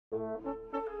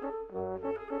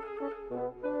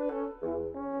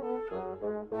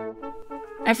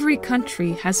Every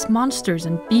country has monsters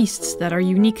and beasts that are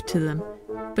unique to them.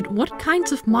 But what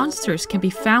kinds of monsters can be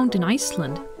found in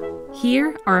Iceland?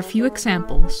 Here are a few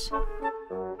examples.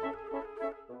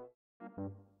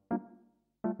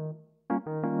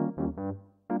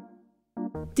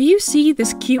 Do you see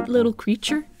this cute little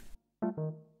creature?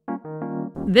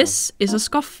 This is a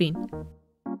Skoffín.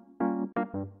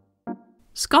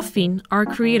 Skoffín are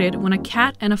created when a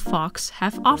cat and a fox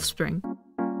have offspring.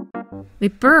 They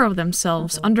burrow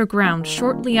themselves underground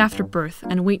shortly after birth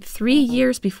and wait 3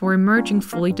 years before emerging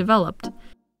fully developed.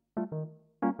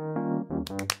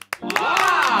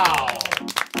 Wow!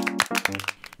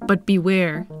 But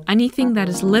beware, anything that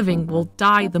is living will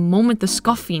die the moment the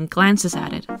Skoffín glances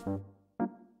at it.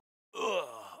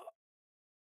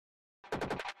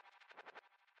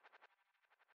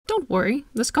 Don't worry,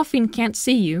 the Skoffín can't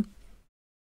see you.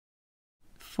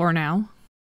 For now.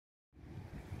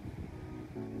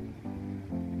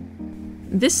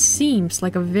 This seems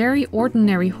like a very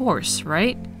ordinary horse,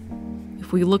 right?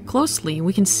 If we look closely,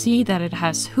 we can see that it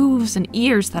has hooves and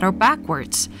ears that are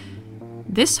backwards.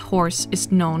 This horse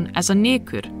is known as a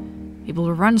Nykur. It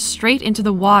will run straight into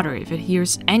the water if it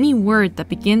hears any word that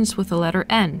begins with the letter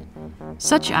N,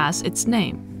 such as its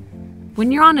name.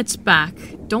 When you're on its back,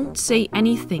 don't say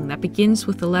anything that begins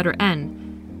with the letter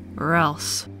N, or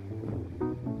else.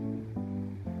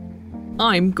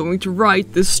 I'm going to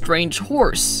ride this strange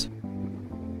horse.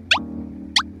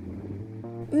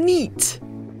 Neat!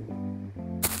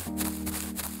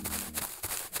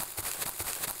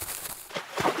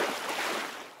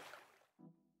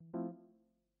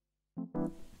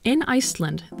 In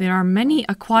Iceland, there are many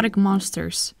aquatic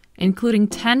monsters, including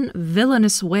 10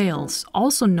 villainous whales,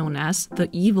 also known as the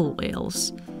evil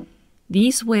whales.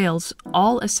 These whales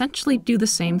all essentially do the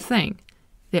same thing.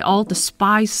 They all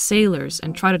despise sailors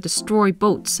and try to destroy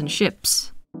boats and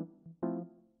ships.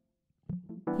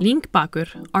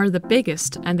 Lyngbakur are the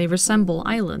biggest and they resemble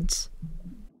islands.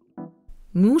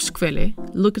 Múshveli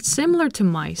look similar to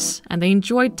mice and they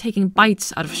enjoyed taking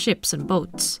bites out of ships and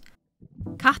boats.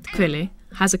 Katthvili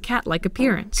has a cat-like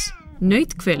appearance.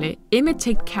 Nauthvili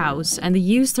imitate cows and they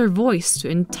use their voice to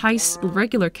entice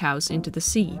regular cows into the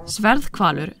sea.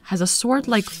 Sverðhvalur has a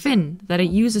sword-like fin that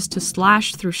it uses to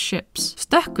slash through ships.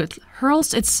 Stökkull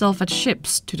hurls itself at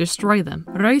ships to destroy them.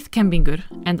 Rauðkembingur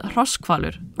and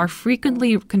hrosshvalur are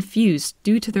frequently confused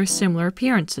due to their similar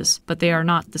appearances, but they are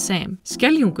not the same.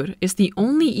 Skeljungur is the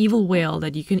only evil whale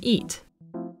that you can eat.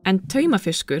 And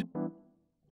taumafiskur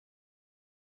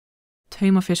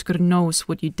knows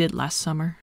what you did last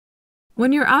summer.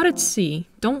 When you're out at sea,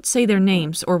 don't say their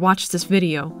names or watch this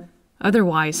video.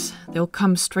 Otherwise, they'll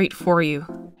come straight for you.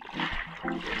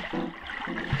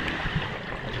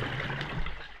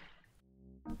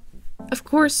 Of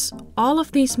course, all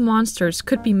of these monsters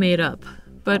could be made up,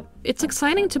 but it's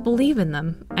exciting to believe in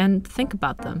them and think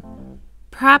about them.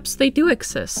 Perhaps they do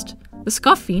exist. The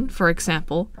Skoffín, for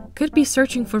example, could be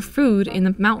searching for food in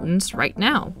the mountains right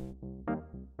now.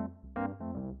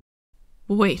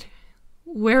 Wait,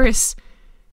 where is...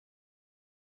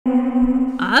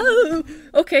 Oh,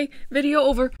 okay, video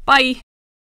over. Bye.